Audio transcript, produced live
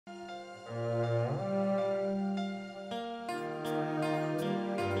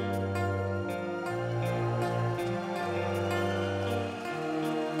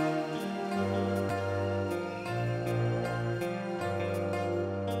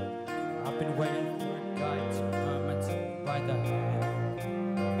been waiting for a guide to come and take me by the hand.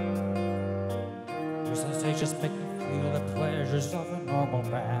 Your sensations make me feel the pleasures of a normal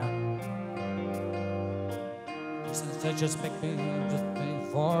man. Your sensations make me just pay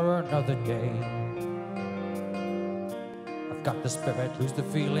for another day. I've got the spirit, lose the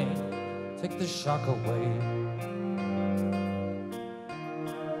feeling, take the shock away.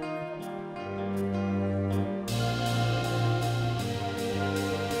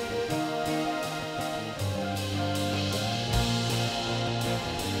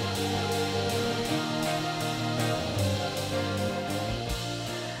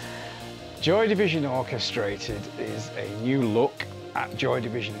 Joy Division Orchestrated is a new look at Joy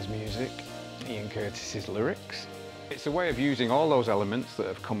Division's music, Ian Curtis's lyrics. It's a way of using all those elements that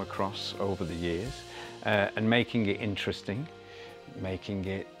have come across over the years and making it interesting, making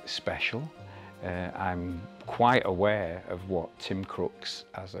it special. I'm quite aware of what Tim Crooks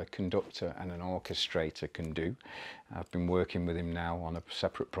as a conductor and an orchestrator can do. I've been working with him now on a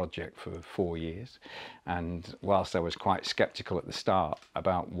separate project for 4 years, and whilst I was quite sceptical at the start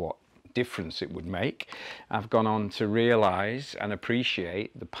about what difference it would make, I've gone on to realise and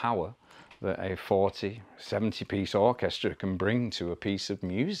appreciate the power that a 40, 70-piece orchestra can bring to a piece of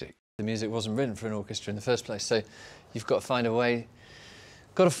music. The music wasn't written for an orchestra in the first place, so you've got to find a way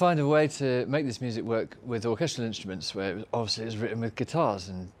to make this music work with orchestral instruments, where obviously it's written with guitars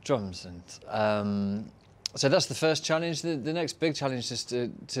and drums, and so that's the first challenge. The next big challenge is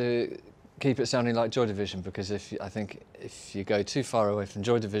to keep it sounding like Joy Division, because I think if you go too far away from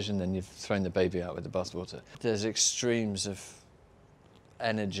Joy Division, then you've thrown the baby out with the bathwater. There's extremes of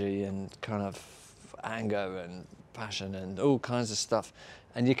energy and kind of anger and passion and all kinds of stuff,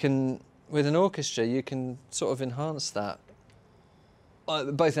 and you can, with an orchestra, you can sort of enhance that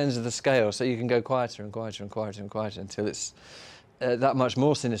at both ends of the scale, so you can go quieter and quieter and quieter and quieter until it's that much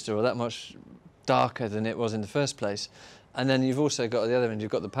more sinister or that much darker than it was in the first place. And then you've also got at the other end,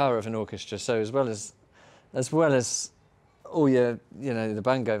 you've got the power of an orchestra. So as well as all your, the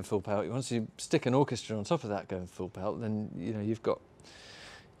band going full pelt, once you stick an orchestra on top of that going full pelt, then you've got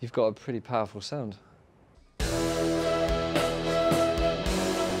a pretty powerful sound.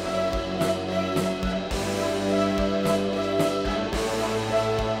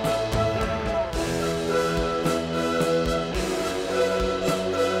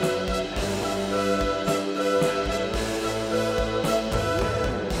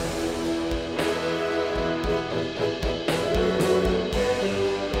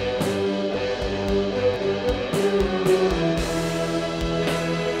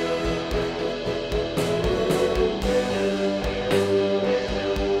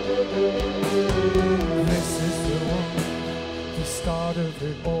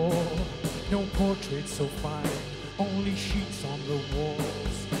 So fine, only sheets on the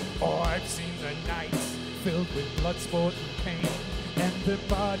walls. Oh, I've seen the nights filled with blood, sport and pain, and the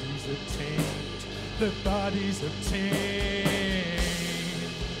bodies obtained, the bodies obtained.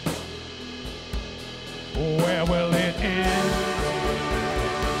 Where will it end?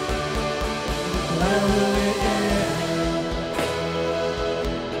 Where will it end?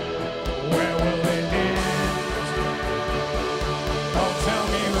 Where will it end? Oh, tell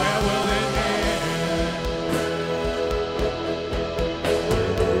me, where will it end?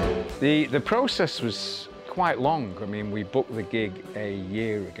 The process was quite long. I mean, we booked the gig a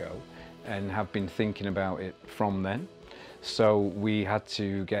year ago and have been thinking about it from then. So we had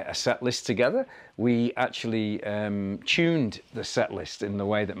to get a set list together. We actually tuned the set list in the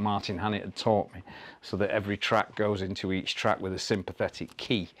way that Martin Hannett had taught me, so that every track goes into each track with a sympathetic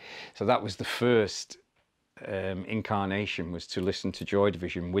key. So that was the first incarnation, was to listen to Joy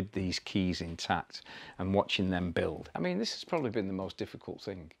Division with these keys intact and watching them build. I mean, this has probably been the most difficult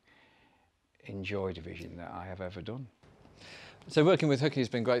thing in Joy Division that I have ever done. So working with Hooky has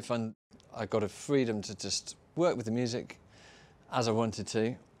been great fun. I got a freedom to just work with the music as I wanted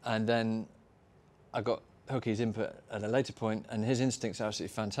to, and then I got Hooky's input at a later point, and his instincts are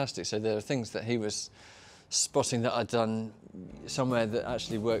absolutely fantastic. So there are things that he was spotting that I'd done somewhere that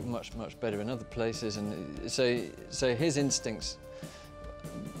actually worked much, much better in other places, and so his instincts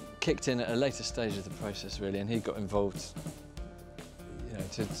kicked in at a later stage of the process, really, and he got involved,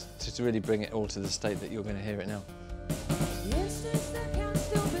 to really bring it all to the state that you're going to hear it now.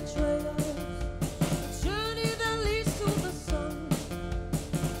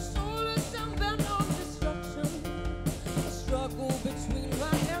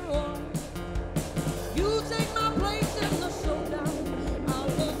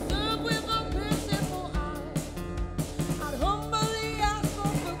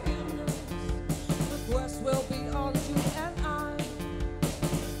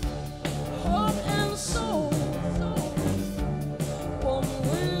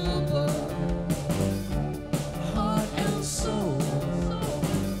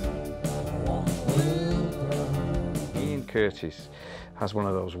 Curtis has one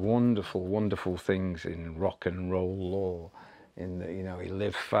of those wonderful, wonderful things in rock and roll lore, in that, you know, he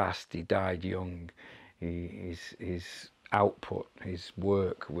lived fast, he died young. His output, his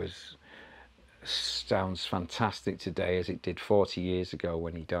work sounds fantastic today as it did 40 years ago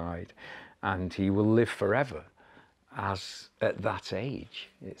when he died, and he will live forever as at that age.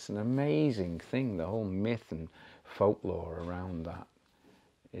 It's an amazing thing. The whole myth and folklore around that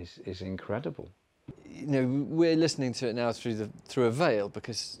is incredible. You know, we're listening to it now through a veil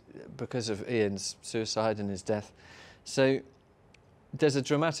because of Ian's suicide and his death. So there's a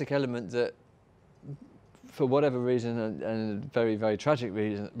dramatic element that, for whatever reason, and a very, very tragic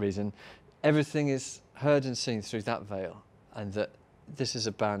reason, everything is heard and seen through that veil, and that this is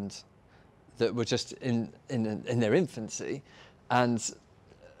a band that were just in their infancy, and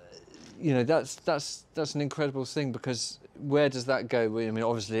you know, that's an incredible thing, because where does that go? I mean,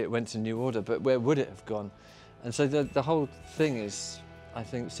 obviously it went to New Order, but where would it have gone? And so the whole thing is, I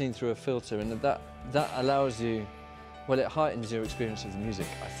think, seen through a filter, and that allows you, well, it heightens your experience of the music,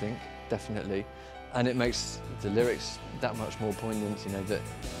 I think, definitely, and it makes the lyrics that much more poignant. You know, that,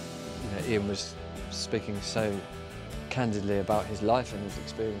 you know, Ian was speaking so candidly about his life and his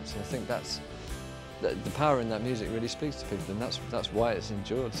experience, and I think the power in that music really speaks to people, and that's why it's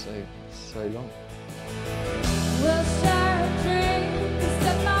endured so long. We'll share a drink,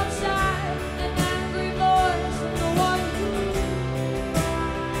 step outside, an angry voice in the one room.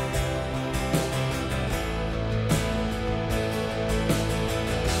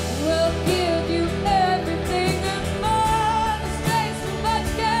 We'll give you everything and more. Stay so much,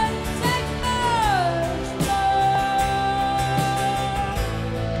 can't take much more.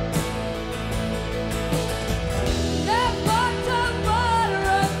 That bottom water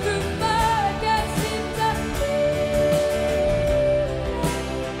runs through my can't seem to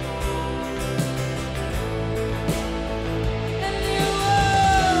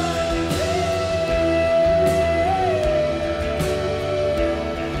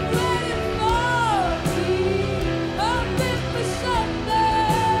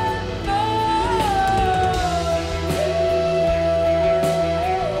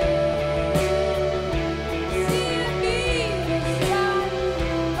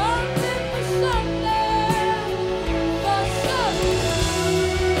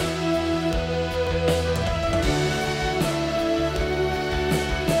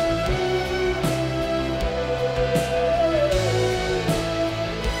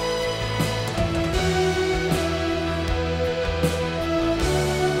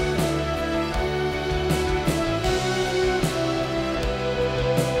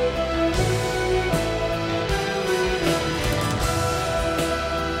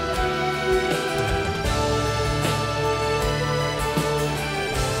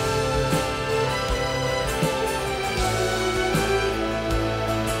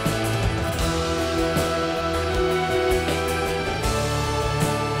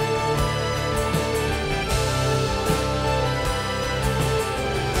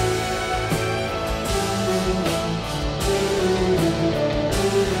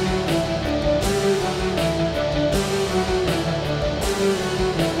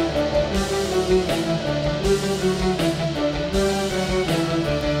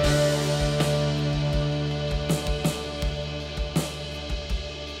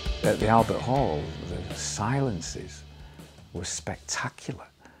At the Albert Hall, the silences were spectacular.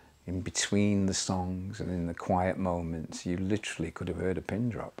 In between the songs and in the quiet moments, you literally could have heard a pin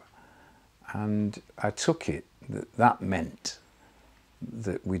drop. And I took it that that meant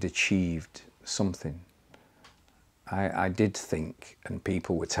that we'd achieved something. I did think, and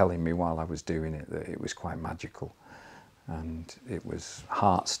people were telling me while I was doing it, that it was quite magical and it was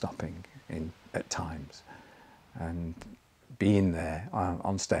heart-stopping at times. And being there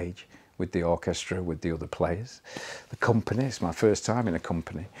on stage with the orchestra, with the other players, the company, it's my first time in a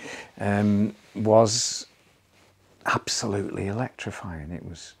company, was absolutely electrifying.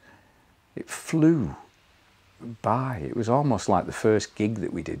 It flew by. It was almost like the first gig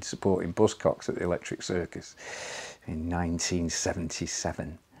that we did supporting Buzzcocks at the Electric Circus in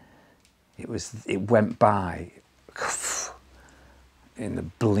 1977. It went by in the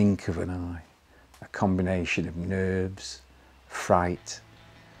blink of an eye. A combination of nerves, fright,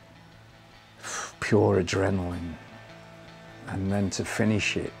 pure adrenaline, and then to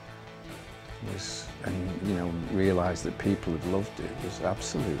finish it was, and you know, realise that people had loved it, was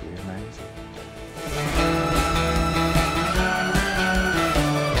absolutely amazing.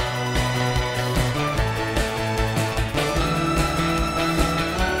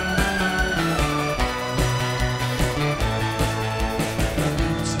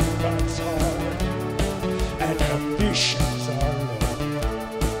 And ambition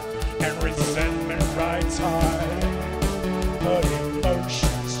guitar.